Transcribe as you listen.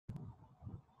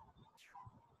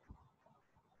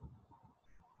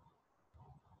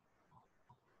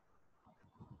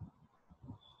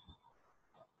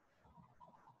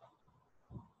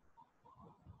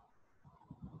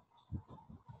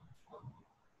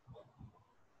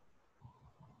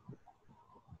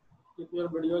keep your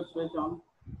video switch on.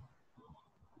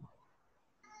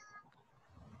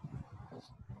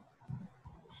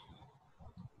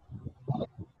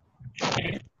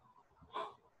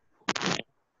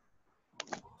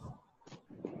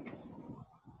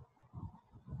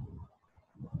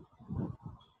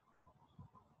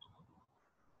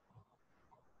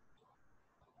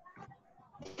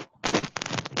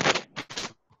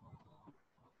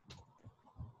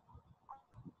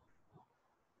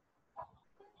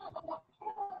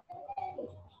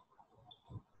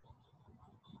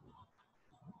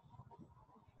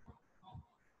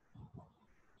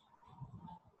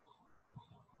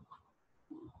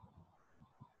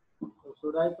 So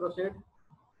should I proceed?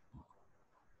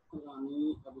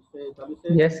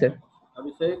 Abhishek. Yes, sir.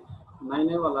 Abhishek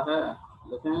 9A वाला है,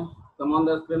 देखें. Come on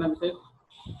the screen, Abhishek.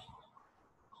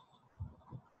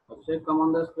 Abhishek, come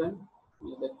on the screen.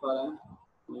 ये देख पा रहे हैं?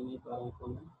 मैं नहीं पा रहा हूँ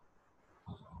कौन है.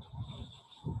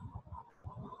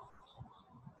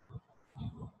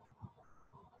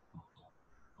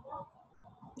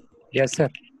 Yes, sir.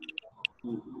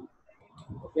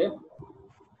 Okay.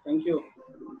 Thank you.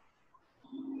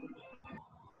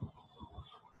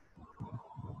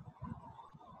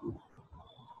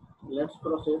 Let's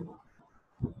proceed.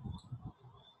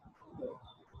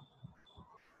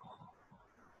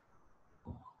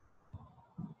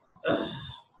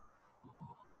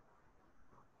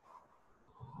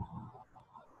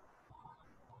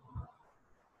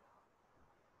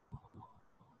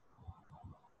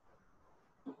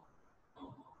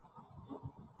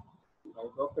 I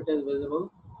hope it is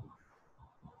visible.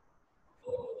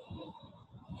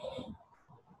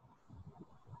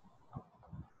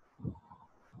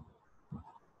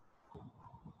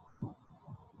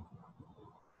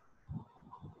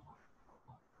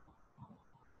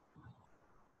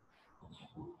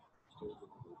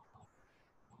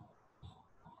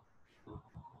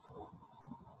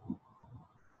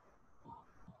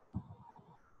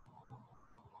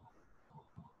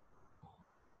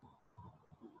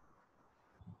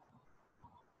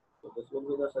 So this will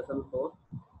be the session 4.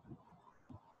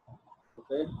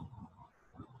 Okay.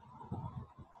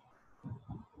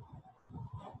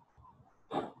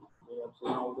 We have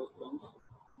seen all these things.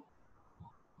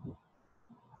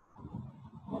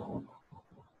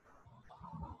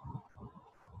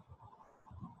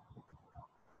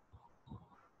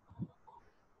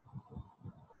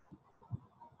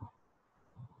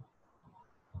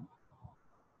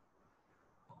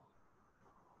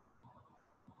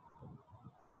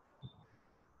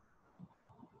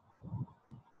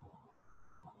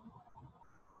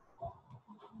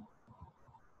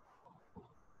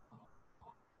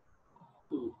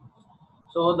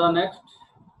 So the next,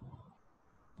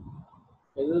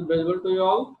 is it visible to you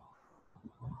all?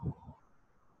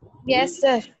 Yes,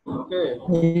 sir. Okay.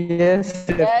 Yes,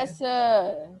 sir. Yes,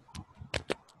 sir.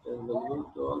 It is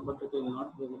visible to all, but it is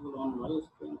not visible on my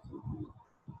screen.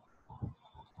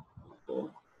 Okay.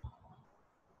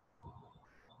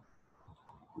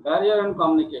 Barrier and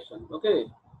communication. Okay.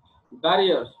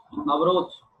 Barriers,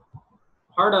 approach,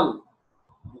 hurdle.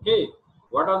 Okay.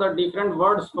 What are the different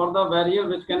words for the barrier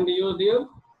which can be used here?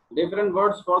 Different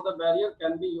words for the barrier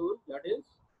can be used. That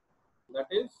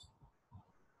is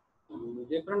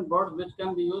different words which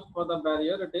can be used for the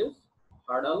barrier. It is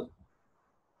hurdle,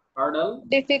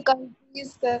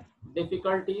 Difficulties, sir.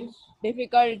 difficulties.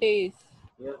 Difficulties.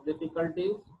 Yes,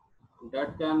 difficulties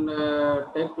that can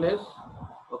take place.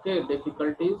 Okay,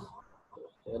 difficulties.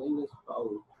 Sharing is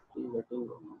foul. Please letting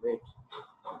go. Wait.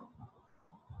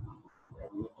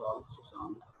 Admit all,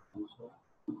 Susan. Answer.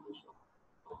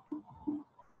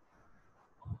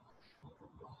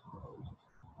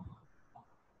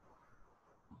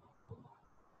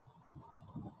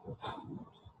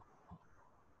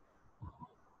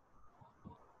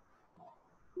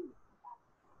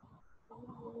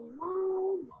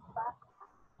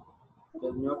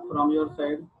 There's mute from your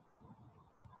side.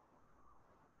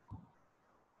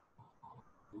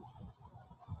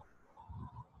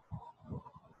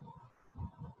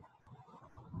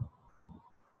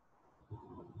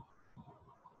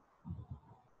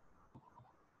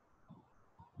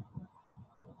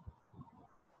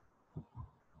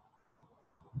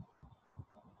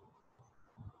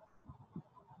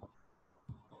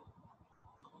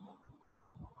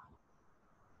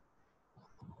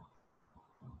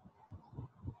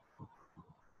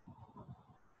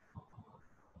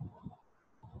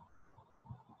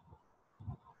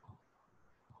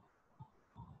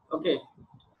 Okay.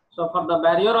 So for the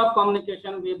barrier of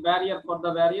communication, we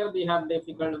have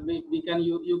difficult. We can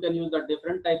you can use the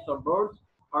different types of words: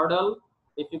 hurdle,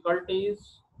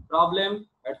 difficulties, problem,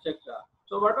 etc.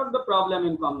 So what are the problem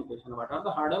in communication? What are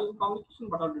the hurdle in communication?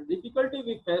 What are the difficulty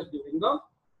we face during the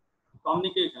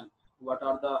communication? What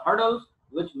are the hurdles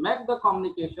which make the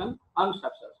communication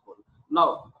unsuccessful?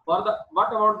 Now, what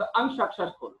about the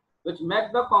unsuccessful, which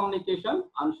make the communication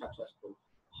unsuccessful?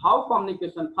 How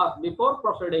communication first, before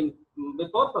proceeding,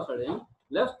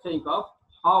 let's think of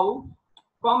how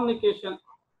communication,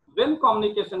 when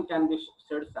communication can be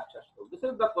said successful. This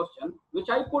is the question which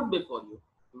I put before you.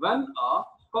 When a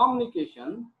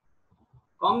communication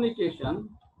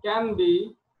can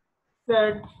be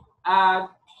said as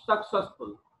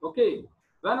successful. Okay,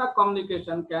 when a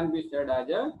communication can be said as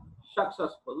a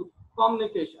successful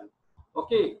communication.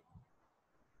 Okay,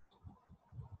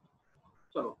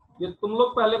 चलो ये तुम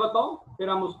लोग पहले बताओ, फिर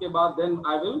हम उसके बाद then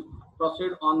I will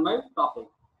proceed on my topic.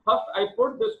 First I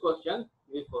put this question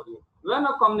before you. When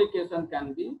a communication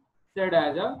can be said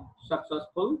as a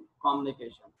successful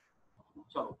communication.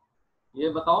 चलो ये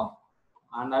बताओ,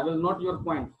 and I will note your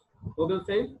points. Who will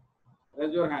say?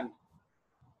 Raise your hand.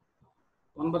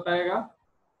 कौन बताएगा?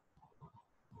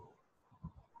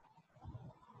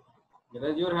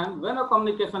 Raise your hand. When a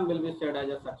communication will be said as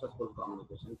a successful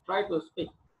communication. Try to speak.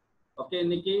 Okay,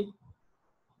 Nikki.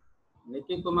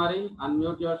 Nikki Kumari,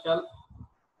 unmute yourself.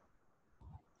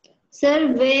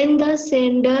 Sir, when the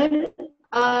sender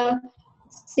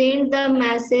sent the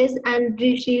message and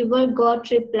receiver got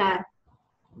reply.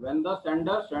 When the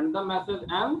sender sent the message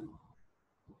and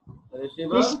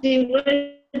receiver Get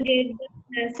the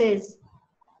message.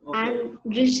 okay. And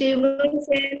receiver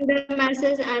send the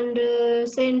message and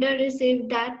sender received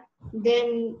that,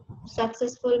 then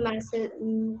successful message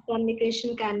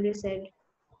communication can be said.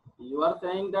 You are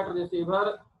saying that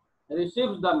receiver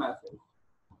receives the message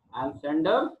and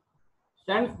sender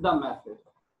sends the message.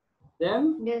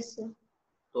 Then Yes, sir.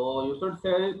 so you should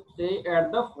say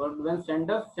at the first, when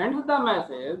sender sends the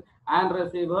message and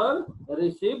receiver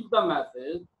receives the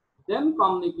message, then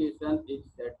communication is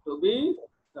said to be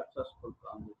successful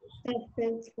communication.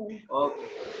 Successful. Okay.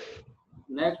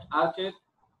 Next, Archit.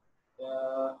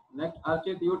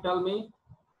 You tell me.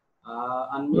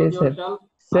 Unmute Yes, sir. yourself.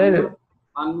 Sir,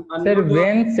 Unmute sir, your-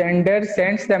 when sender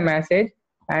sends the message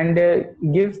and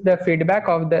gives the feedback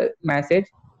of the message,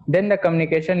 then the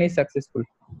communication is successful.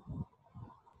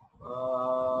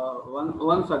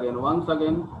 once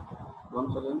again.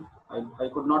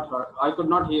 I could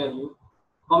not hear you.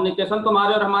 Communication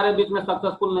तुम्हारे और हमारे बीच में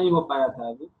successful नहीं हो पाया था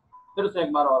अभी. फिर से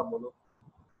एक बार और बोलो.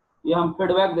 ये हम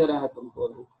फीडबैक दे रहे हैं तुमको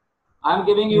अभी. I am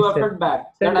giving you Yes, a sir. feedback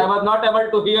Sir. that I was not able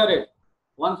to hear it.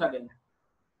 Once again.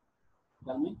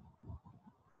 Tell me.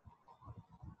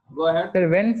 Go ahead. Sir,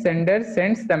 when sender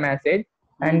sends the message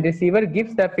and receiver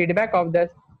gives the feedback of the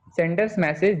sender's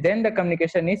message, then the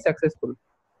communication is successful.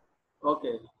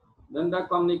 Okay. Then the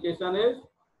communication is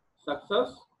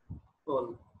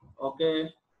successful. Okay.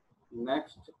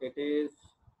 Next, it is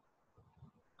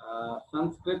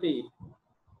Sanskriti.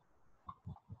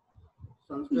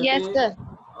 Sanskriti. Yes, sir.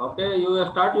 Okay, you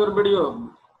start your video.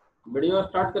 Video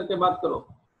start करके बात करो.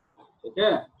 ठीक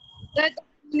है? The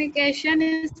communication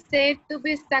is said to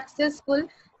be successful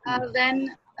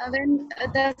when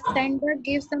the sender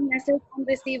gives the message and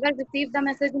receiver receive the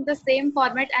message in the same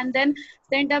format and then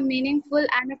send a meaningful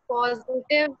and a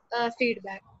positive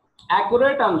feedback.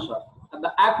 Accurate answer.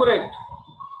 The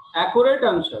accurate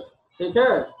answer. ठीक है?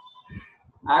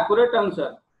 Accurate answer.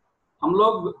 हम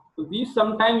लोग we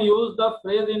sometimes use the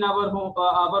phrase in our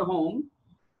home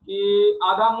कि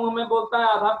आधा मुंह में बोलता है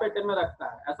आधा पेट में रखता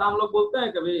है. ऐसा हम लोग बोलते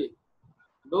हैं कभी?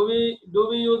 Do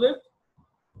we use it?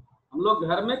 हम लोग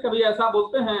घर में कभी ऐसा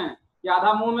बोलते हैं कि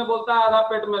आधा मुंह में बोलता है आधा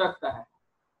पेट में रखता है.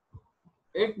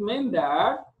 It means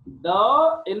that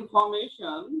the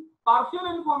information, partial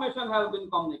information has been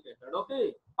communicated.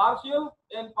 Okay, partial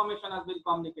information has been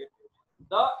communicated.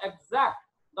 The exact,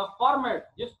 the format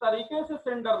जिस तरीके से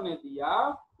सेंडर ने दिया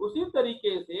उसी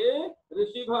तरीके से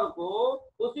रिसीवर को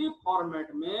उसी फॉर्मेट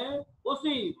में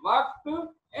उसी वक्त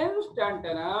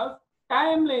instantaneous,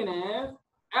 timeliness,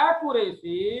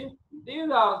 accuracy,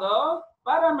 these are the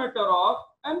parameter of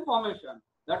information.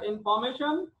 That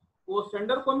information वो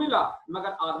सेंडर को मिला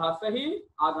मगर आधा सही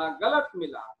आधा गलत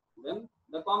मिला. Then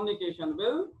the communication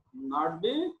will not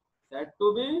be said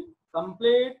to be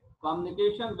complete.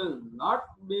 Communication will not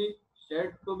be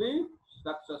said to be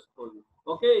successful.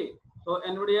 Okay. So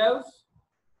anybody else?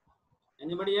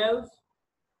 Anybody else?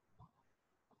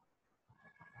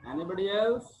 Anybody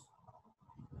else?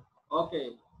 Okay.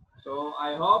 So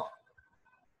I hope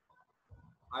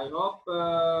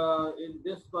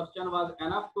this question was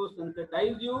enough to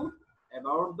sensitize you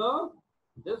about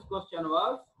this question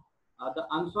was the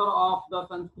answer of the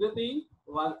Sanskriti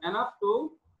was enough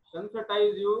to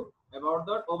sensitize you about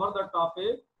the over the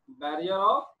topic barrier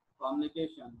of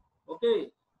communication.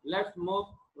 Okay, let's move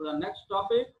to the next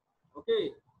topic.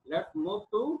 Okay, let's move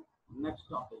to next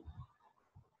topic.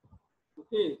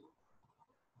 Okay,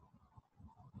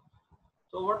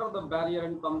 so what are the barrier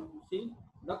and see?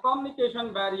 The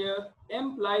communication barrier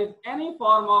implies any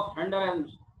form of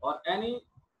hindrance or any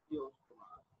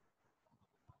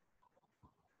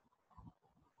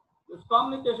this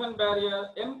communication barrier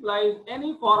implies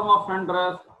any form of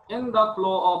hindrance in the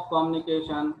flow of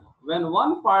communication when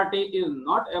one party is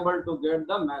not able to get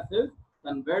the message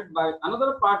conveyed by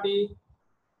another party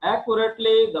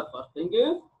accurately. The first thing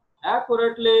is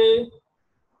accurately,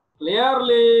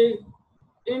 clearly,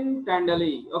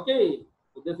 intently. Okay,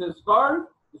 so this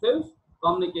is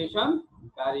communication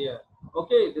barrier.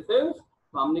 Okay, this is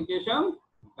communication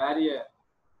barrier.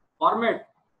 Format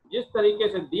जिस तरीके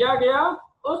से दिया गया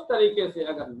उस तरीके से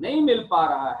अगर नहीं मिल पा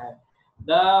रहा है,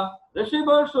 the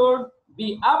receiver should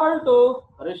be able to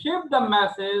receive the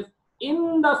message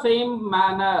in the same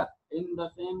manner, in the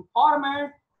same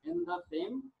format, in the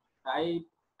same type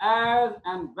as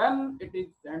and when it is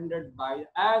sent by,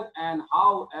 as and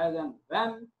how, as and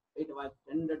when it was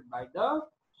sent by the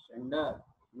sender.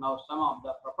 Now some of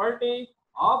the property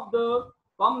of the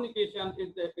communication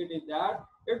is that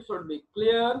it should be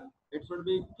clear, it should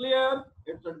be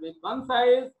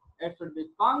concise, it should be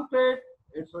concrete,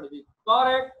 it should be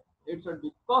correct, it should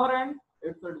be coherent,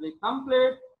 it should be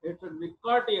complete, it should be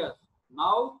courteous.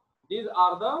 Now these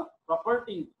are the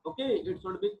properties. Okay, it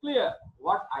should be clear.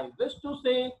 What I wish to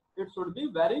say, it should be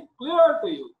very clear to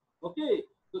you. Okay,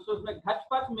 तो उसमें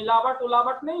घचपच मिलावट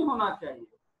उलावट नहीं होना चाहिए.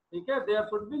 ठीक है, there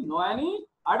should be no any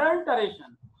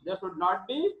adulteration. There should not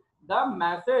be, the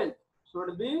message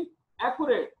should be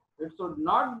accurate. It should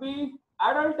not be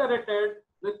adulterated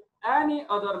with any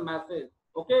other message.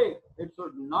 Okay, it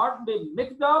should not be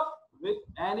mixed up with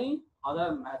any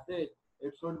other message.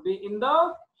 It should be in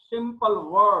the simple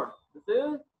words. This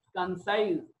is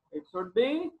concise. It should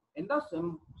be in the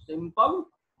simple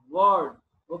word.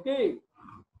 Okay,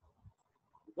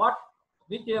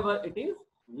 whichever it is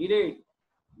needed.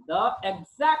 The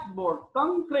exact word,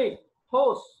 concrete,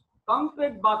 ठोस,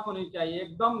 concrete बात होनी चाहिए,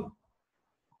 एकदम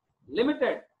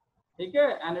limited. ठीक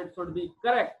है, and it should be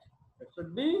correct. It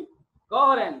should be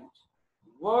coherent.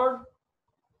 Word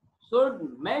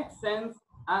should make sense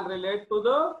and relate to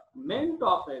the main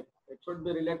topic. It should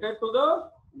be related to the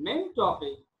main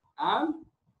topic and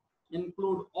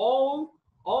include all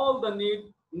the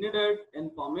needed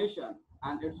information.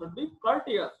 And it should be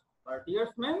courteous. Courteous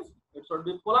means it should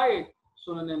be polite.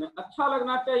 सुनने में अच्छा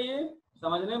लगना चाहिए,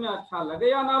 समझने में अच्छा लगे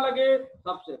या ना लगे,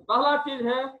 सबसे पहला चीज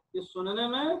है कि सुनने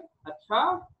में अच्छा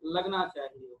लगना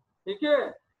चाहिए. ठीक है,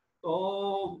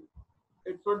 तो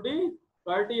it should be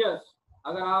courteous.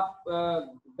 अगर आप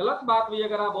गलत बात भी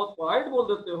अगर आप बहुत polite बोल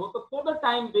देते हो तो for the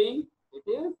time being it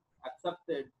is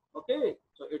accepted. Okay,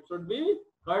 so it should be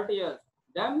courteous.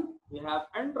 Then we have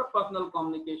interpersonal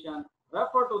communication,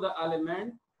 refer to the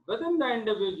element within the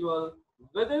individual,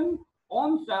 within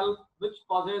own self, which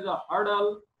poses a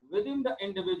hurdle within the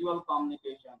individual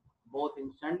communication, both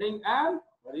in sending and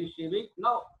receiving.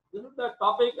 Now, this is the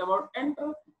topic about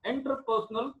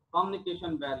interpersonal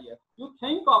communication barrier. You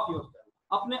think of yourself.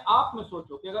 अपने आप में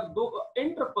सोचो कि अगर दो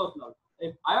interpersonal,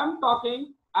 if I am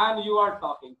talking and you are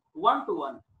talking one to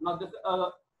one. Now this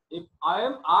if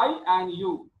I and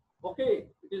you. Okay,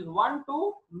 it is one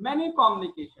to many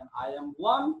communication. I am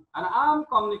one and I am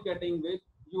communicating with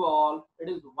you all. It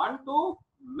is one to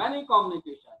many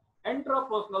communication.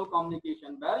 Interpersonal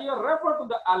communication barrier refer to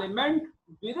the element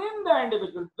within the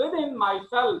individual, within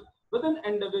myself, within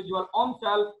individual own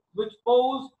self, which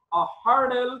pose a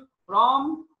hurdle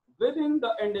from within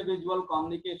the individual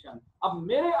communication. अब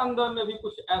मेरे अंदर में भी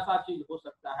कुछ ऐसा चीज हो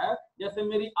सकता है, जैसे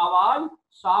मेरी आवाज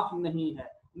साफ नहीं है,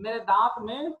 मेरे दांत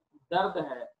में दर्द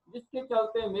है, जिसके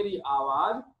चलते मेरी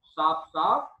आवाज साफ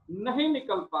साफ नहीं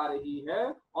निकल पा रही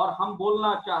है और हम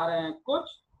बोलना चाह रहे हैं कुछ,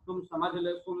 तुम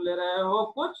सुन ले रहे हो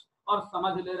कुछ और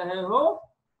समझ ले रहे हो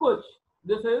कुछ.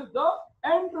 This is the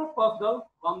interpersonal.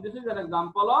 This is an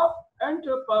example of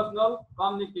interpersonal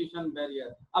communication barrier.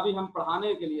 अभी हम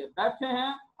पढ़ाने के लिए बैठे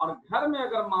हैं और घर में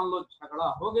अगर मान लो झगड़ा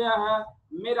हो गया है,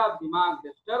 मेरा दिमाग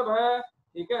डिस्टर्ब है,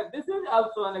 ठीक है. This is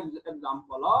also an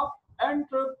example of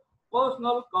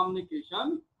interpersonal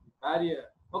communication barrier.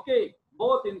 Okay,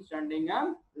 both in sending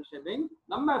and receiving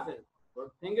the message.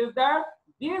 Good thing is that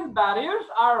these barriers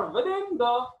are within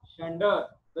the sender,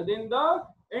 within the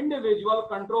individual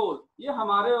control. ये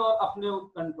हमारे और अपने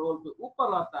control के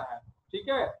ऊपर रहता है. ठीक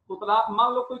है,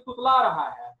 मान लो कोई तुतला रहा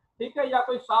है, ठीक है, या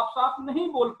कोई साफ साफ नहीं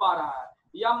बोल पा रहा है,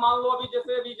 या मान लो अभी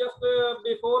जैसे we just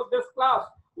before this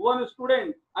class one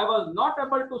student, I was not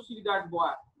able to see that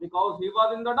boy because he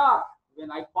was in the dark.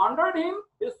 When I pondered him,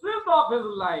 he switched off his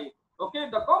light. Okay,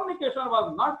 the communication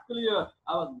was not clear.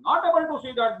 I was not able to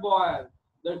see that boy.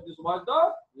 This was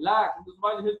the lack. This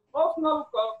was his personal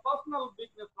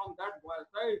weakness from that boy's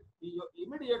side.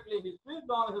 Immediately he switched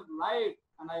on his light,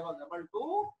 and I was able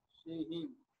to see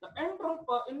him. The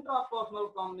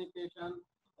intrapersonal communication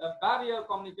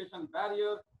communication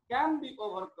barrier can be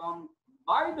overcome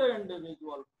by the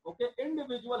individual. Okay,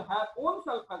 individual has own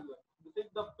self as well. This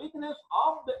is the weakness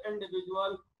of the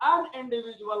individual, and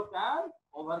individual can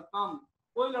overcome.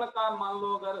 कोई लड़का मान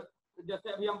लो अगर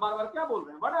जैसे अभी हम बार बार क्या बोल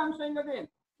रहे हैं, what I am saying again,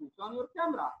 switch on your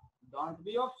camera, don't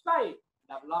be offside,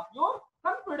 develop your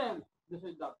confidence. This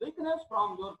is the weakness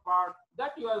from your part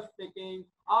that you are speaking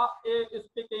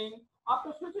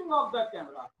after switching off the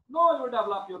camera. No, you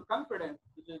develop your confidence.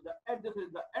 This is the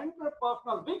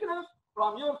interpersonal weakness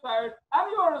from your side,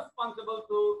 and you are responsible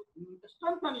to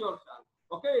strengthen yourself.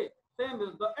 Okay, same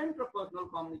is the interpersonal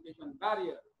communication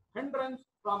barrier, hindrance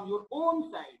from your own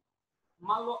side.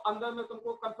 मान लो अंदर में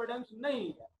तुमको confidence नहीं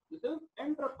है, this is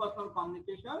interpersonal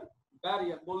communication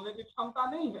barrier, बोलने की क्षमता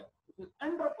नहीं है, this is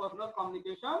interpersonal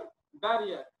communication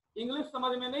barrier. English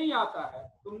समझ में नहीं आता है,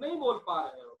 तुम नहीं बोल पा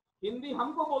रहे हो, हिंदी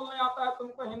हमको बोलने आता है,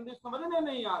 तुमको हिंदी समझने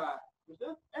नहीं आ रहा है, this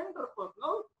is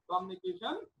interpersonal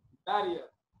communication barrier.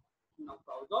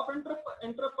 cause of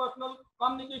interpersonal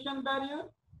communication barrier,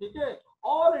 ठीक है,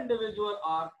 all individuals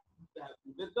are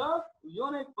with the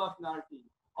unique personality,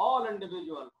 all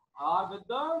individuals are with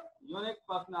the unique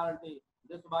personality.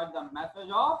 This was the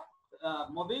message of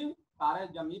movie Tare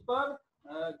Zameen Par,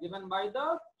 given by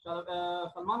the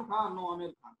Salman Khan, no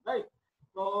Amir Khan, right?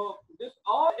 So this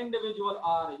all individuals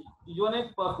are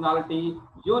unique personality,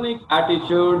 unique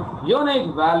attitude,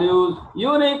 unique values,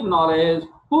 unique knowledge,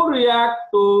 who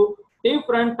react to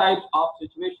different types of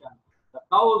situations. The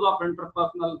cause of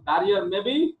interpersonal barrier may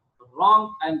be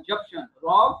wrong assumption,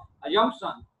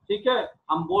 ठीक है,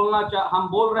 हम बोल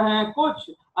रहे हैं कुछ,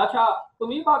 अच्छा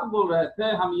तुम ये बात बोल रहे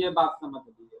थे, हम ये बात समझ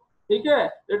लिए, ठीक है,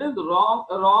 it is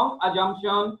wrong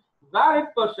assumption, valid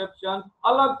perception,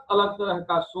 अलग अलग तरह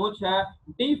का सोच है,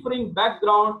 डिफरिंग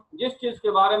बैकग्राउंड, जिस चीज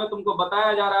के बारे में तुमको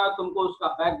बताया जा रहा है तुमको उसका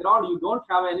background, you don't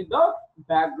have any the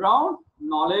background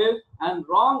knowledge, and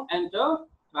wrong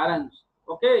interference,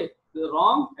 okay, the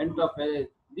wrong interference,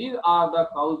 these are the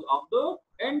cause of the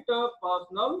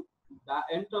interpersonal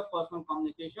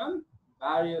communication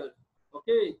barriers.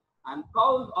 Okay, and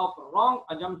cause of wrong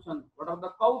assumption. What are the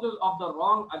causes of the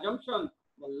wrong assumption?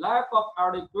 The lack of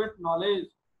adequate knowledge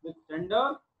with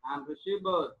sender and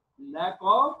receiver, lack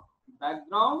of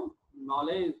background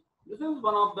knowledge. This is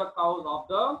one of the cause of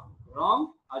the wrong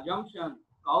assumption.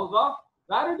 Cause of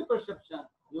varied perception.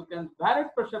 You can varied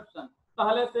perception.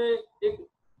 पहले से एक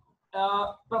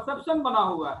perception बना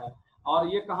हुआ है और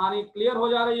ये कहानी clear हो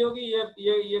जा रही होगी,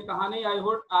 ये कहानी I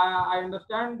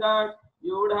understand that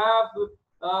you would have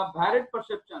valid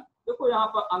perception. देखो यहाँ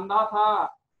पर अंधा था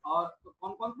और तो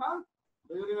कौन था,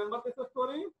 do you remember this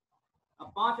story?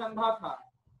 5 अंधा था,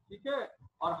 ठीक है,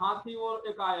 और हाथी वो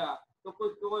एक आया तो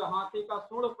कुछ वो हाथी का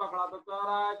सूंड पकड़ा तो कह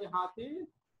रहा है कि हाथी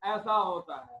ऐसा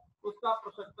होता है, उसका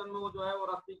परसेप्शन में वो जो है वो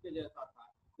रस्सी के जैसा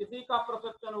था। किसी का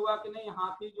परसेप्शन हुआ कि नहीं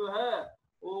हाथी जो है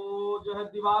वो जो है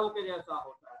दीवार के जैसा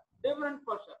होता है। Different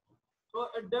perception. So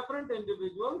a different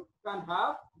individual can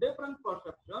have different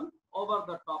perception over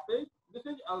the topic. This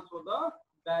is also the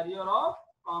barrier of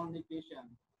communication.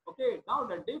 Okay, now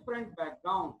the different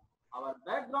background. Our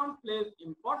background plays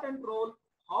important role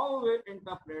how we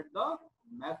interpret the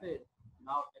message.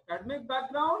 Now academic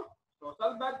background,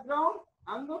 social background,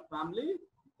 and the family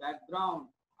background.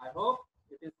 I hope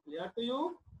it is clear to you.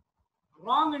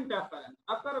 Wrong interference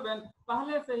occur when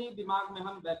पहले से ही दिमाग में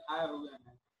हम बैठाए हुए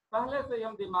हैं, पहले से ही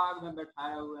हम दिमाग में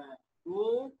बैठाए हुए हैं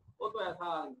वो तो ऐसा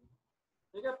आदमी,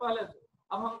 ठीक है, पहले से,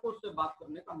 अब हमको उससे बात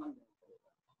करने का मन नहीं करेगा,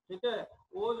 ठीक है,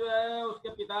 वो जो है उसके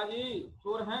पिताजी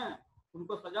चोर हैं,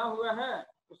 उनको सजा हुआ है,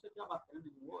 उससे क्या बात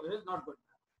करेंगे, वो इज नॉट गुड।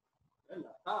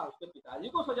 लड़का उसके पिताजी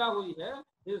को सजा हुई है,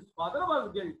 his father was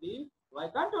guilty, why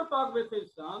can't you talk with his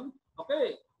son? Okay,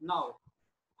 now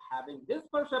having this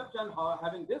perception or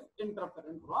having this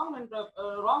interference,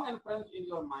 wrong inference in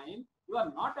your mind, you are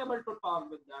not able to talk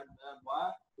with that boy.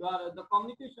 The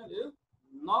communication is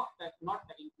not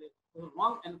taking place. So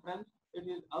wrong inference, it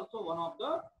is also one of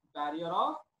the barrier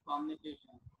of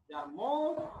communication. They are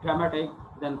more dramatic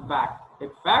than fact.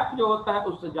 एक fact जो होता है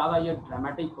उससे ज्यादा ये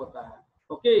dramatic होता है.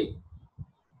 Okay.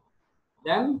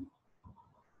 Then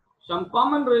some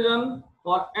common reason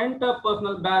for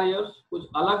interpersonal barriers, कुछ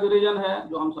अलग रीजन है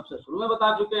जो हम सबसे शुरू में बता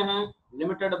चुके हैं,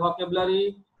 limited vocabulary,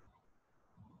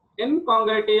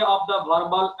 इनकॉन्ग्रेटी of the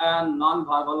verbal and non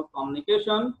verbal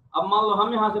communication. अब मान लो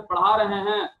हम यहाँ से पढ़ा रहे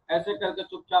हैं, ऐसे करके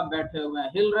चुपचाप बैठे हुए हैं,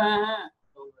 हिल रहे हैं,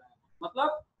 मतलब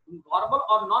वर्बल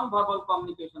और नॉन वर्बल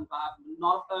कम्युनिकेशन का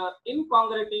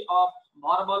इनकॉन्ग्रेटी of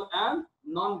verbal and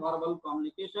non verbal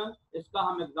communication. इसका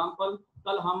हम एग्जांपल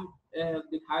कल हम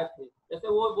दिखाए थे। जैसे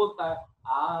वो बोलता है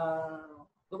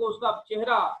देखो उसका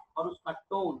चेहरा और उसका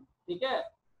टोन, ठीक है,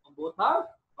 both are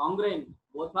congruent,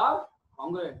 both are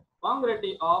congruent,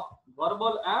 कॉन्ग्रेटी of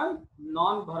verbal and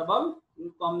non verbal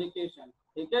communication,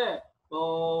 ठीक है। तो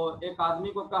एक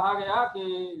आदमी को कहा गया कि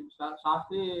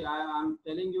Shastri, I am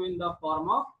telling you in the form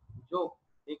of joke,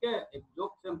 ठीक है, एक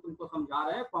जोक से हम तुमको समझा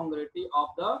रहे हैं कॉन्ग्रेटी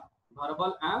of the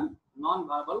verbal and non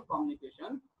verbal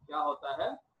communication क्या होता है,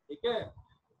 ठीक है।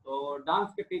 तो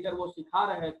डांस के टीचर वो सिखा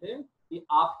रहे थे कि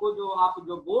आपको जो आप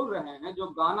जो बोल रहे हैं, जो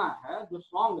गाना है, जो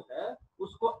सॉन्ग है,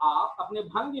 उसको आप अपने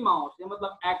भंगिमाओं से,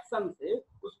 मतलब एक्शन से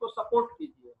उसको सपोर्ट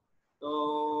कीजिए। तो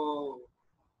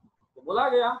बोला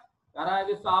गया, कह रहा है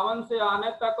कि सावन से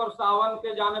आने तक और सावन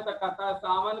के जाने तक, कहता है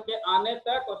सावन के आने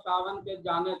तक और सावन के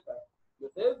जाने तक,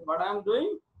 this is what I am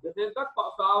doing, this is the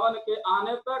सावन के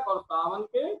आने तक और सावन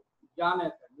के जाने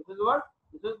तक, this is what,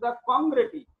 this is the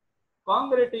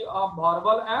congruity of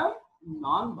verbal and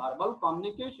non-verbal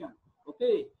communication.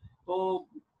 Okay, so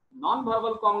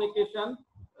non-verbal communication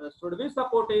should be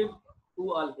supportive to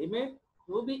a limit,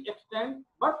 to the extent,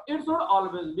 but it should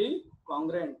always be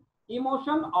congruent.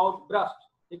 Emotion outburst,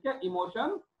 ठीक है, emotion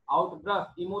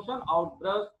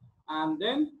outburst, and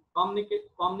then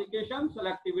communication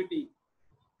selectivity.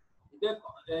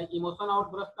 Emotion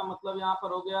outburst का मतलब यहाँ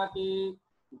पर हो गया कि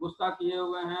गुस्सा किए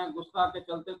हुए हैं, गुस्सा के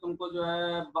चलते तुमको जो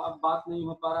है बात नहीं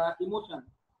हो पा रहा है, emotion,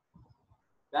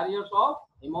 barriers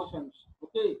of emotions,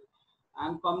 okay.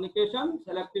 And communication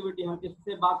selectivity, हम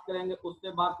इससे बात करेंगे,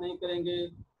 उससे बात नहीं करेंगे।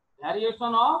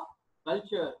 Variation of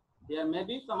culture, there may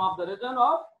be some of the reason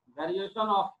of variation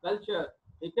of culture,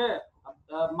 ठीक है। अब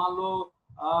मान लो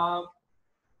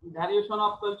वेरिएशन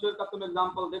ऑफ कल्चर का तुम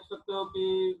एग्जांपल देख सकते हो कि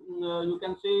you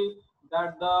can see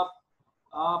that the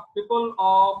people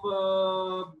of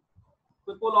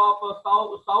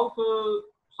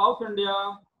South India,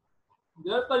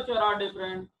 their culture are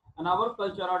different and our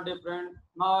culture are different.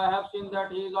 Now I have seen that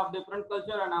he is of different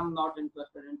culture and I'm not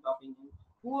interested in talking him.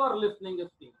 Who are listening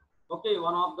skill? Okay,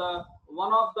 one of the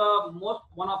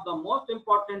most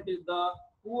important is the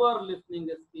poor listening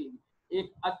skill.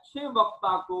 एक अच्छे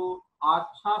वक्ता को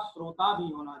अच्छा श्रोता भी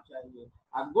होना चाहिए.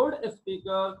 A good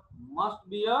speaker must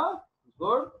be a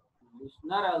good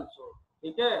listener also,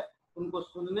 ठीक है। उनको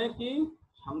सुनने की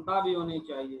क्षमता भी होनी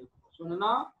चाहिए,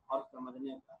 सुनना और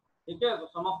समझने का, ठीक है। तो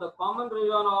सम of the common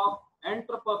reason of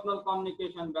interpersonal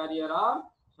communication barrier are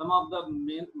some of the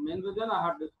main reason I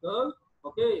have discussed,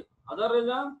 okay. Other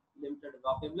reason limited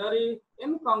vocabulary,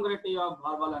 इनकॉन्ग्रुइटी of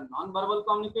verbal and non verbal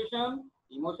communication,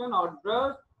 emotion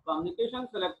outburst, communication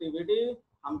selectivity.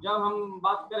 जब हम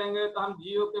बात करेंगे तो हम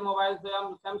जियो के mobile से,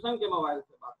 हम Samsung के मोबाइल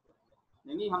से बात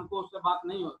करेंगे, नहीं, हमको उससे बात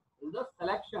नहीं होती। The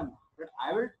selection that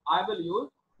I will use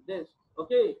this,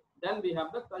 okay. Then we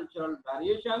have the cultural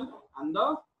variation and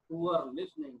the poor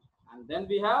listening, and then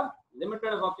we have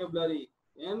limited vocabulary.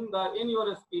 In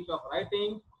your speech of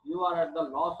writing, you are at the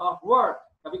loss of word.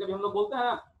 कभी-कभी हम लोग बोलते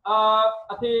हैं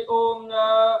अथे ओम,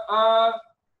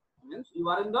 means you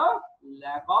are in the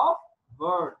lack of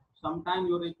word. Sometimes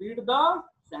you repeat the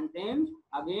sentence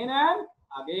again and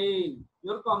again.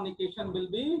 Your communication will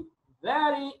be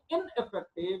very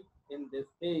ineffective in this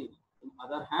case. In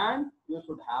other hand, you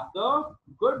should have the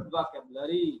good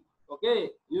vocabulary, okay.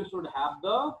 You should have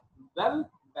the well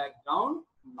background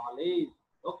knowledge,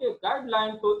 okay.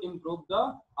 Guideline to improve the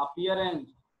appearance,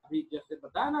 अभी जैसे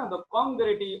बताया ना, the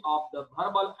congruity of the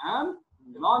verbal and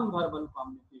non-verbal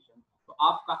communication. तो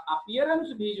आपका appearance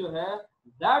भी जो है,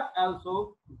 that also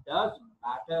does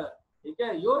matter, ठीक है।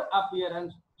 Your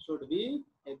appearance should be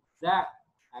exact,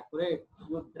 accurate.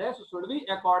 Your dress should be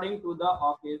according to the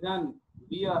occasion.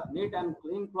 Wear neat and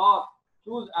clean cloth.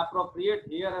 Choose appropriate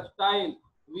hairstyle.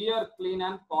 Wear clean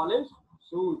and polished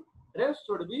shoes. Dress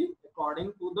should be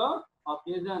according to the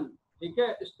occasion. ठीक है।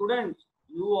 Students,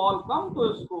 you all come to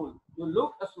school. You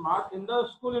look smart in the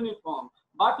school uniform,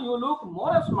 but you look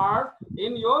more smart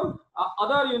in your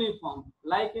other uniform,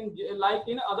 like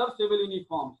in other civil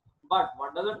uniforms. But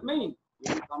what does it mean?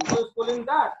 You come to school in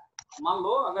that. मान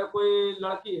लो अगर कोई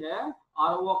लड़की है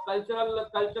और वो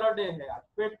cultural day है,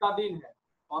 पेट का दिन है,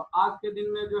 और आज के दिन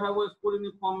में जो है वो स्कूल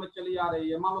यूनिफॉर्म में चली आ रही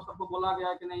है। मान लो सबको बोला गया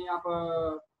है कि नहीं, आप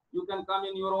you can come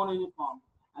in your own uniform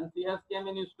and she has come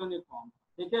in his uniform,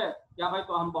 ठीक है, क्या भाई,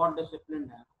 तो हम बहुत डिसिप्लिन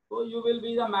है, तो you will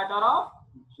be the matter of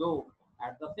joke.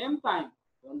 At the same time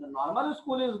when the normal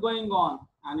school is going on,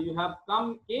 and you have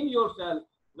came yourself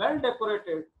well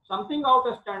decorated, something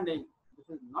outstanding.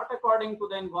 This is not according to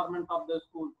the environment of the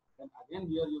school. Then again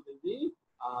here you will be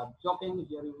joking.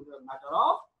 Here you will be a matter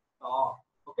of talk.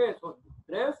 Okay, so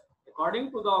dress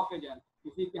according to the occasion.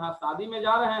 किसी के यहाँ शादी में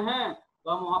जा रहे हैं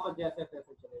तो हम वहाँ पर जैसे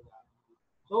तैसे चले जा रहे हैं.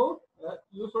 So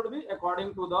you should be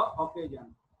according to the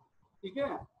occasion. ठीक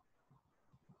है.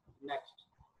 Next,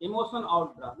 emotion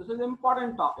outburst. This is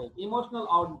important topic. Emotional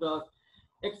outburst.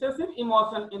 Excessive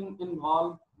emotion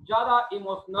involved. ज़्यादा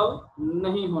इमोशनल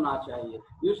नहीं होना चाहिए.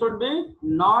 You should be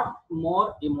not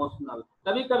more emotional.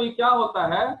 कभी कभी क्या होता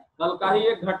है, कल का ही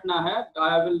एक घटना है.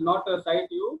 I will not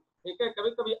cite you. ठीक है.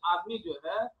 कभी कभी आदमी जो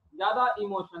है ज्यादा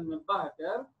इमोशन में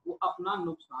बहकर वो अपना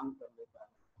नुकसान कर लेता है.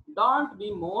 Don't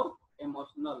be more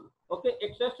emotional. Okay,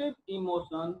 excessive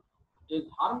emotion is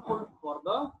harmful for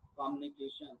the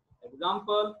communication.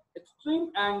 Example,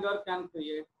 extreme anger can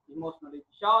create emotionally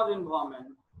charged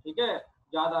environment. ठीक है.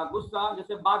 ज्यादा गुस्सा,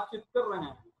 जैसे बातचीत कर रहे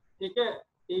हैं, ठीक है,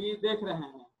 टीवी देख रहे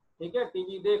हैं, ठीक है,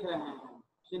 टीवी देख रहे हैं,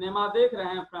 सिनेमा देख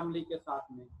रहे हैं फैमिली के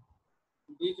साथ में,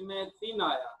 बीच में एक सीन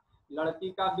आया,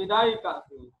 लड़की का विदाई का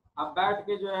सीन. अब बैठ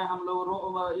के जो है हम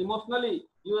लोग emotionally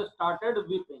you started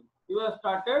weeping, you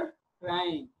started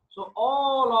crying. So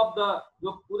all of the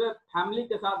जो पूरे फैमिली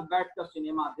के साथ बैठकर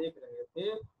सिनेमा देख रहे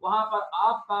थे, वहां पर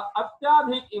आपका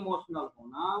अत्याधिक इमोशनल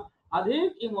होना,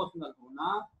 अधिक इमोशनल होना,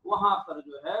 वहां पर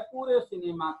जो है पूरे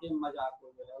सिनेमा के मजा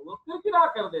को जो है वो किरकिरा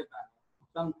कर देता है.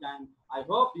 Sometimes I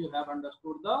hope you have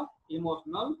understood the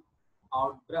emotional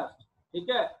outburst. ठीक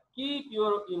है. Keep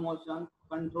your emotion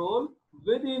control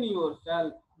within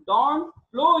yourself. Don't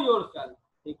flow yourself.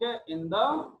 ठीक है. In the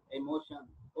emotion.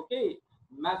 Okay.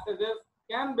 Messages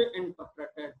can be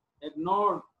interpreted,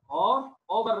 ignored, or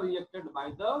overreacted by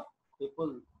the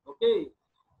people. Okay.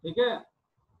 ठीक है.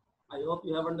 I hope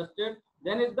you have understood.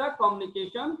 Then is the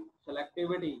communication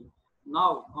selectivity.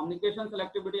 Now, communication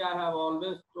selectivity, I have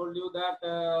always told you that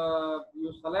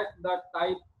you select the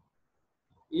type.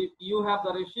 If you have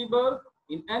the receiver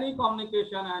in any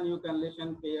communication and you can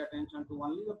listen, pay attention to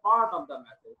only the part of the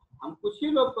message. हम कुछ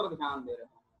ही लोग पर ध्यान दे रहे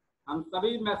हैं, हम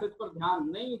सभी message पर ध्यान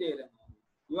नहीं दे रहे हैं.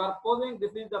 You are posing,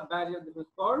 this is the barrier. This is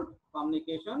called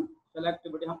communication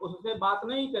selectivity. हम उससे बात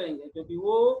नहीं करेंगे क्योंकि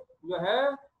वो जो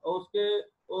है उसके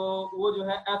वो जो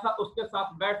है ऐसा उसके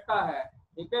साथ बैठता है.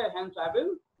 ठीक है. Hence I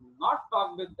will not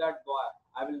talk with that boy.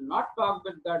 I will not talk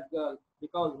with that girl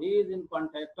because he is in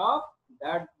contact of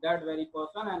that very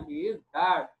person and he is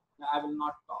bad. I will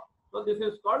not talk. So this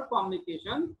is called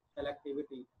communication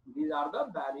selectivity. These are the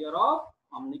barrier of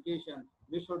communication.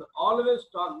 We should always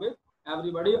talk with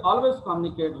everybody, always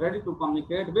communicate, ready to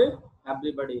communicate with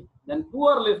everybody. Then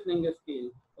poor listening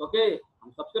skill. Okay,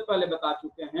 हम सबसे पहले बता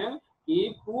चुके हैं कि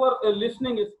poor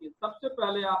listening skill. सबसे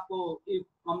पहले आपको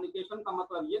कम्युनिकेशन का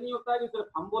मतलब ये नहीं होता है कि सिर्फ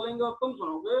हम बोलेंगे और तुम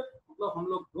सुनोगे, मतलब हम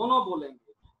लोग दोनों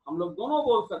बोलेंगे, हम लोग दोनों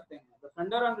बोल सकते हैं. The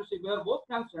sender and receiver both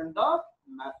can send the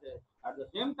message. At the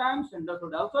same time, sender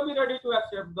should also be ready to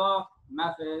accept the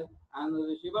message and the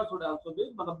receiver should also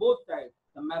be, but both sides.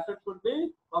 The message should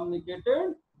be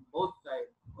communicated both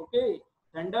sides. Okay,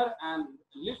 sender and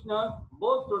listener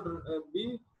both should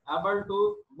be able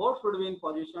to, both should be in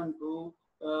position to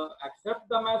accept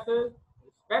the message,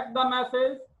 respect the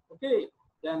message. Okay,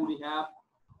 then we have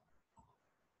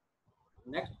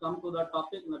next come to the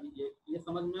topic. ये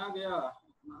समझ में आ गया?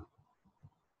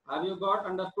 Have you got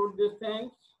understood these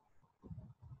things?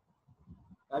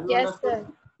 Have you Yes, understood?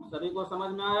 sir. सभी को समझ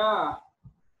में आया?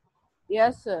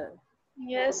 Yes, sir.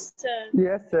 Yes, sir.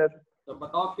 Yes, sir. तो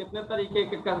बताओ कितने तरीके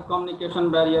के कम्युनिकेशन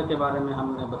बैरियर के बारे में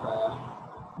हमने बताया.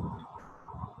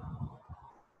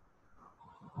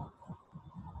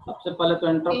 सबसे पहले तो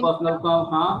इंटरपर्सनल का,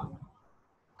 हाँ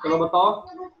चलो बताओ.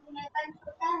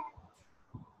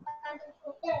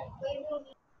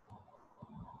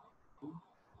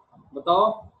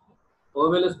 बताओ. Who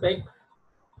will speak?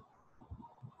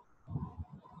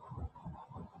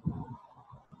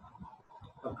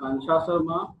 Akansha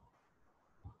Sharma.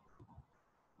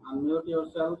 Unmute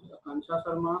yourself. Akansha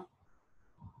Sharma.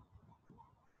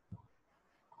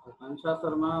 Akansha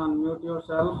Sharma, unmute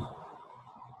yourself.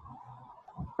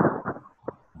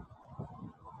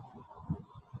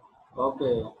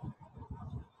 Okay.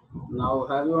 Now,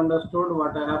 have you understood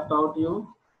what I have taught you?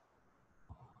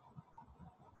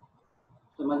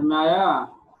 समझ में आया?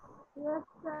 Yes,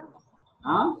 sir.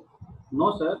 हाँ?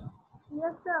 No, sir.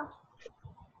 Yes, sir.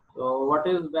 So, what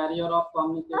is barrier of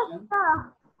communication?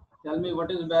 Tell me,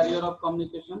 what is barrier of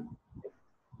communication?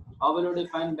 How will you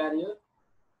define barrier?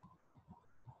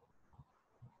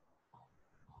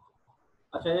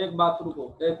 अच्छा एक बात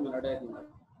रुको, एक minute.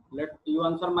 Let you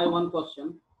answer my one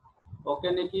question. Okay,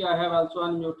 Nikki, I have also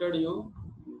unmuted you.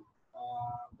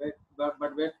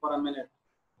 but wait for a minute.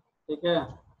 ठीक है,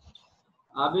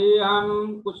 अभी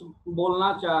हम कुछ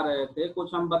बोलना चाह रहे थे,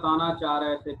 कुछ हम बताना चाह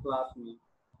रहे थे क्लास में.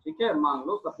 ठीक है, मान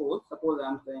लो suppose I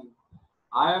am saying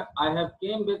I have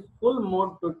came with full mood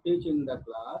to teach in the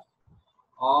class,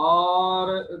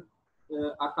 or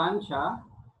Akansha,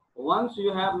 once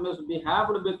you have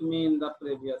misbehaved with me in the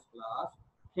previous class,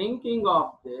 thinking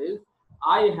of this,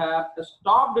 I have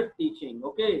stopped teaching.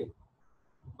 Okay,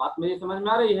 बात मेरी समझ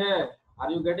में आ रही है?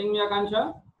 Are you getting me,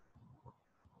 Akansha?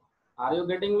 Are you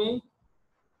getting me?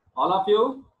 All of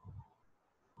you?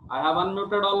 I have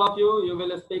unmuted all of you. You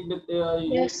will speak with.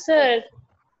 Yes, sir.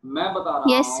 मैं बता रहा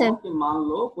Yes, sir. हूँ कि मान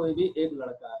लो कोई भी एक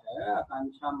लड़का है,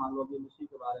 आकांक्षा, मान लो भी उसी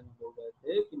के बारे में बोल रहे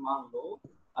थे कि मान लो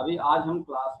अभी आज हम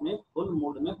क्लास में फुल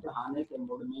मूड में पढ़ाने के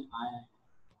मूड में आए हैं.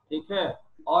 ठीक है,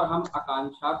 और हम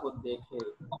आकांक्षा को देखे.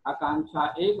 आकांक्षा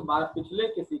एक बार पिछले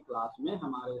किसी क्लास में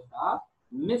हमारे साथ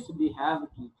मिसबिहेव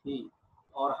की थी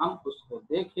और हम उसको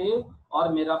देखे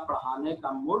और मेरा पढ़ाने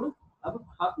का मूड अब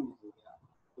खत्म हो गया.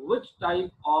 Which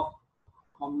type of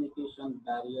communication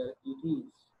barrier it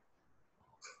is?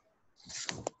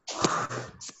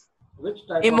 Which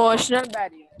type Emotional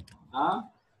barrier. of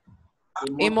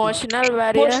Emotional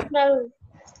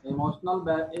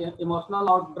barrier. emotional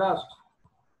outburst.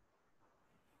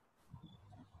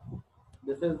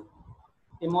 This is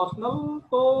emotional.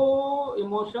 तो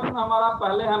इमोशन हमारा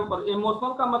पहले हम पर,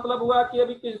 इमोशनल का मतलब हुआ कि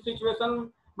अभी किस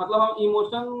सिचुएशन, मतलब हम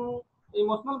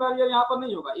इमोशनल बैरियर यहाँ पर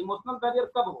नहीं होगा. इमोशनल बैरियर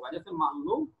कब होगा? जैसे मान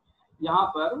लो यहाँ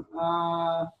पर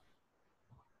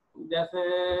जैसे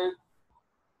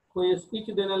कोई स्पीच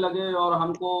देने लगे और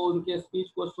हमको उनके स्पीच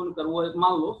को सुनकर वो,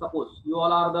 मान लो suppose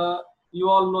you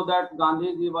all know that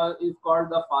Gandhi ji is called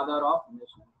the father of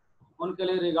nation. उनके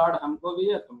लिए रिगार्ड हमको भी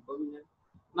है, तुमको भी है.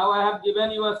 Now I have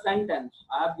given you a sentence.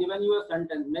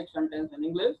 Make sentence in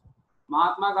English.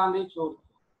 Mahatma Gandhi चोर थे.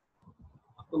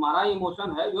 तुम्हारा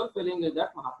इमोशन है, your feeling is that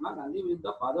Mahatma Gandhi is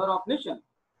the father of nation.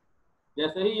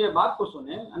 जैसे ही ये बात को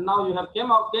सुने, and now you have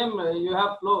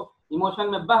flow, emotion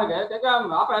में बह गए कि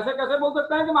आप ऐसे कैसे बोल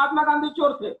सकते हैं कि महात्मा गांधी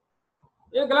चोर थे?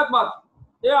 ये गलत बात,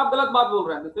 ये आप गलत बात बोल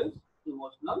रहे हैं. This is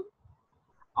emotional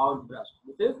outburst.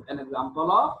 This is an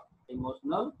example of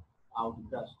emotional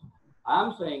outburst. I am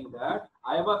saying that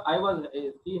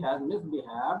she has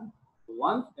misbehaved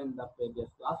once in the previous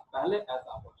class. पहले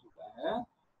ऐसा हो चुका है.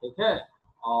 ठीक है,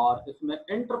 और इसमें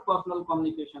इंटरपर्सनल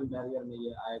कम्युनिकेशन बैरियर में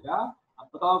ये आएगा. अब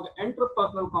बताओ कि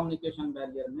इंटरपर्सनल कम्युनिकेशन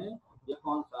बैरियर में ये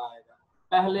कौन सा आएगा?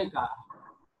 पहले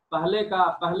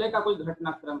का कोई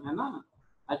घटनाक्रम है ना,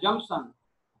 अजम्पशन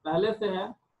पहले से है.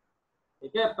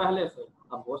 ठीक है, पहले से.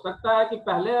 अब हो सकता है कि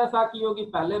पहले ऐसा की होगी,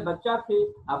 पहले बच्चा थी,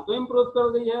 अब तो इम्प्रूव कर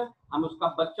गई है, हम उसका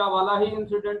बच्चा वाला ही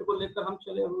इंसिडेंट को लेकर हम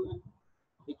चले हुए हैं.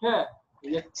 ठीक है,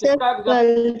 ये किसका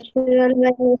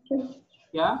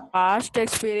क्या? Past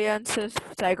experiences,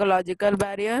 psychological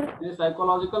barrier. ये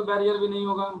साइकोलॉजिकल बैरियर भी नहीं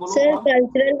होगा. बोलो Sir, कौन?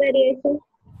 cultural variation.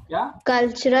 क्या?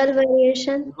 Cultural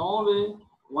variation. No way.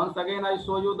 Once again I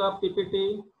show you the PPT.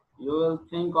 You will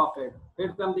think of it.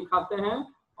 फिर से हम दिखाते हैं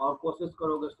और कोशिश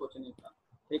करोगे सोचने का.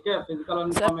 ठीक है, फिजिकल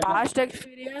और Sir, past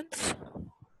experience.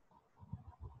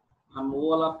 हम वो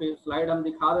वाला स्लाइड हम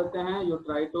दिखा देते हैं. You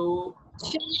try to.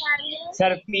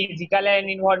 Sir, physical and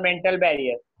environmental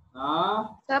barrier.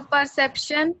 The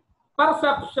perception.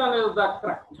 Perception is the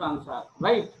correct answer,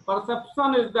 right?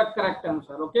 Perception is the correct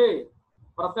answer. Okay,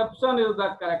 perception is the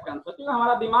correct answer. क्योंकि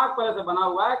हमारा दिमाग पहले से बना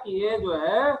हुआ है कि ये जो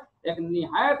है एक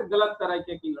निहायत गलत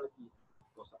तरीके की लड़की है.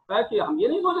 हो सकता है कि हम ये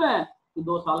नहीं सोच रहे हैं कि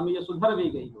 2 साल में ये सुधर भी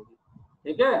गई होगी.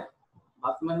 ठीक है,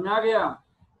 बात समझ में आ गया.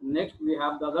 Next we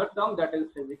have the other term that is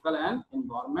physical and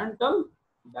environmental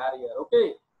barrier. Okay,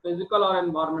 physical और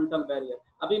एनवायरमेंटल बैरियर.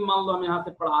 अभी मान लो हम यहाँ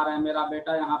से पढ़ा रहे हैं, मेरा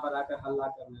बेटा यहाँ पर आकर हल्ला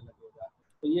करने लगेगा,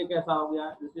 तो ये कैसा हो गया?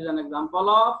 This is an example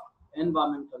of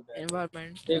environmental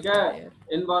barrier. ठीक है,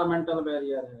 एनवायरमेंटल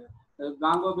बैरियर है.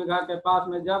 गांगो बिघा के पास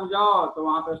में जब जाओ तो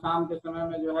वहाँ पे शाम के समय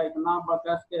में जो है इतना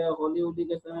बकस के होली उली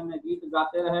के समय में गीत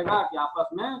गाते रहेगा कि आपस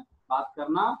में बात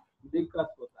करना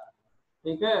दिक्कत होता है.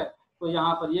 ठीक है, तो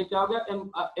यहाँ पर ये क्या हो गया?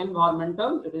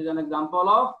 Environmental. It is an example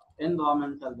of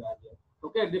environmental barrier.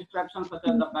 Okay, distraction such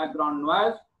as the background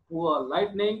noise, poor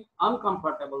lighting,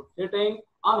 uncomfortable sitting,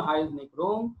 unhygienic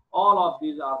room, all of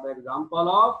these are the example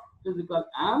of physical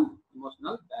and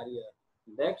emotional barrier.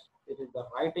 Next, it is the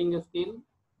writing skill.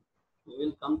 We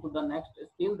will come to the next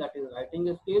skill, that is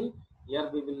writing skill. Here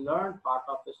we will learn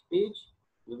part of speech.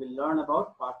 We will learn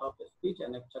about part of speech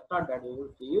and etc. that we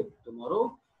will see it tomorrow.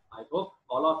 I hope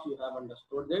all of you have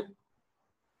understood it.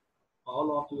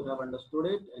 All of you have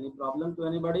understood it. Any problem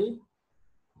to anybody?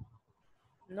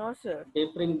 No, sir.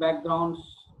 Differing backgrounds.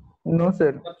 No, sir.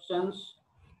 Perceptions.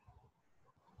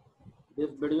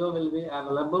 This video will be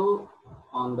available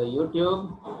on the YouTube.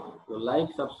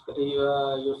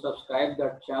 You subscribe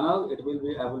that channel. It will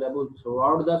be available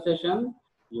throughout the session.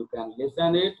 You can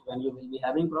listen it when you will be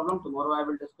having problem. Tomorrow I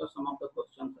will discuss some of the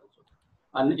questions also.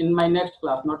 And in my next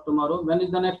class, not tomorrow. When is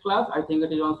the next class? I think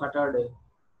it is on Saturday.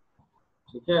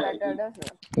 Okay. Saturday,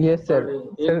 sir. Yes, sir.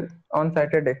 Saturday. Sir, on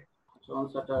Saturday. So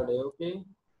on Saturday, okay.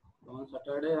 On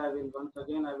Saturday I will once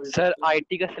again sir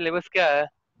IT का syllabus क्या है?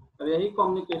 अब यही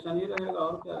communication ही रहेगा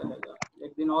और क्या रहेगा.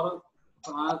 एक दिन और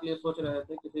पढ़ाने के लिए सोच रहे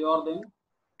थे, किसी और दिन,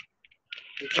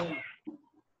 ठीक है,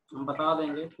 हम बता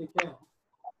देंगे, ठीक है.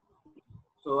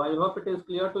 सो I hope it is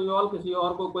clear to you all. किसी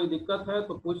और को कोई दिक्कत है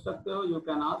तो पूछ सकते हो. You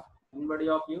can ask anybody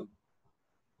of you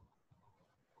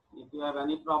if you have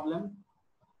any problem.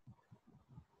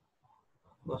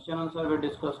 Question answer भी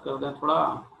डिस्कस कर दें. थोड़ा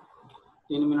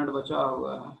 3 मिनट बचा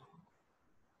हुआ है.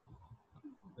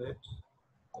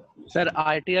 सर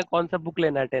आईटी का कौन सा बुक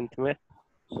लेना है 10th में?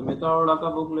 सुमिता अरोड़ा का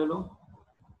बुक ले लो,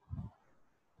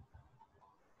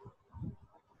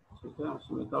 ठीक है.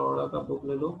 सुमिता अरोड़ा का बुक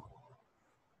ले लो.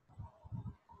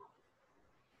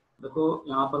 देखो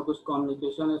यहाँ पर कुछ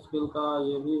कम्युनिकेशन स्किल का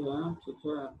ये भी है, ठीक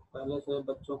है. पहले से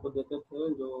बच्चों को देते थे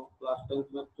जो क्लास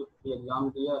 10th में एग्जाम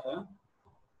दिया है,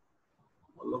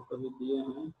 वो लोग कभी दिए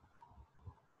हैं.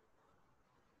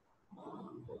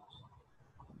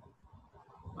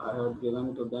 I have given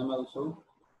to them also.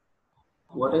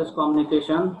 What is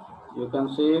communication? You can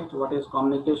see it. What is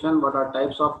communication? What are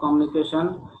types of communication?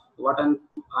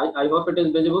 I hope it is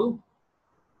visible.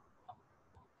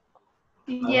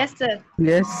 Yes, sir.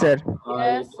 Yes, sir.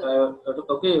 Yes,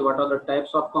 Okay. What are the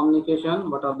types of communication?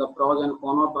 What are the pros and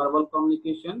cons of verbal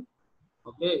communication?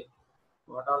 Okay.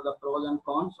 What are the pros and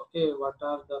cons? Okay. What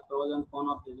are the pros and cons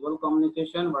of visual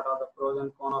communication? What are the pros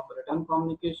and cons of written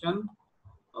communication?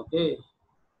 Okay.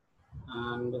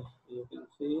 And you can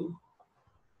see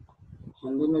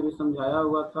Hindi में भी समझाया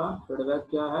हुआ था. Feedback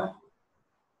क्या है,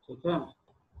 ठीक है.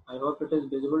 I hope it is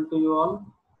visible to you all.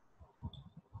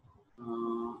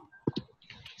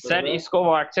 Sir इसको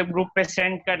व्हाट्सएप ग्रुप पे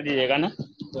सेंड कर दीजिएगा ना?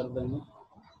 कर देंगे.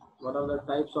 What are the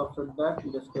types of feedback?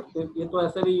 Descriptive. ये तो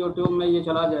ऐसे भी यूट्यूब में ये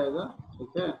चला जाएगा,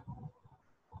 ठीक है.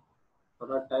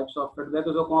 What are types of feedback?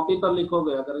 इसको कॉपी पर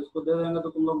लिखोगे. अगर इसको दे देंगे तो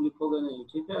तुम लोग लिखोगे नहीं,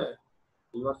 ठीक है.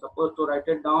 You are supposed to write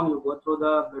it down. You go through the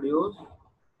videos.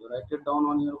 You write it down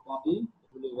on your copy.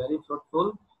 It will be very fruitful.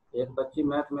 एक बच्ची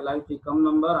मैथ में लाई थी कम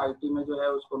नंबर, आईटी में जो है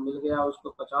उसको मिल गया,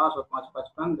 उसको 50 और 5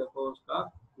 55. देखो उसका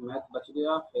मैथ बच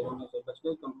गया, फेल होने से बच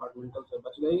गई, कंपार्टमेंटल से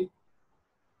बच गई.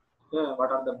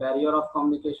 What are the barrier of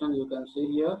communication? You can see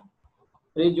here.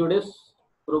 Prejudice,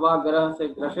 पूर्वाग्रह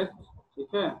से ग्रसित,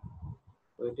 ठीक है.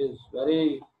 So it is very.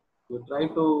 You try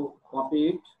to copy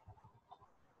it.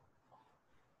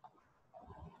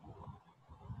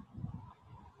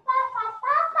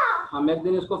 हम एक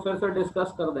दिन इसको फिर से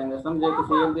डिस्कस कर देंगे, समझे.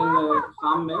 किसी एक दिन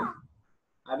शाम में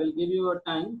I will give you a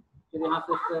time. फिर यहाँ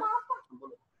से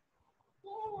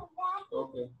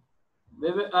okay.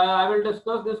 I will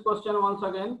discuss this question once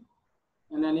again.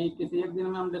 यानी किसी एक दिन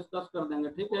में हम डिस्कस कर देंगे,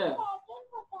 ठीक है.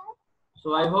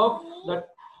 सो I hope that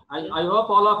I hope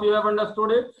all of you have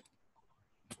understood it.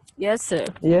 Yes, sir.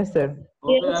 Yes, sir.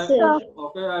 Okay, Yes, sir.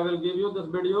 okay, I will give you this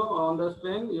video on the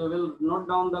screen. You will note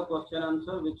down the question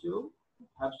answer which you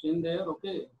have seen there.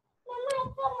 Okay.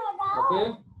 Okay.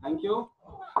 Thank you.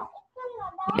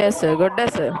 Yes, sir. Good day,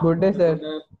 sir. Good day, sir.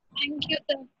 Okay. Thank you,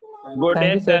 sir. Thank good Thank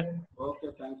day you, sir. sir.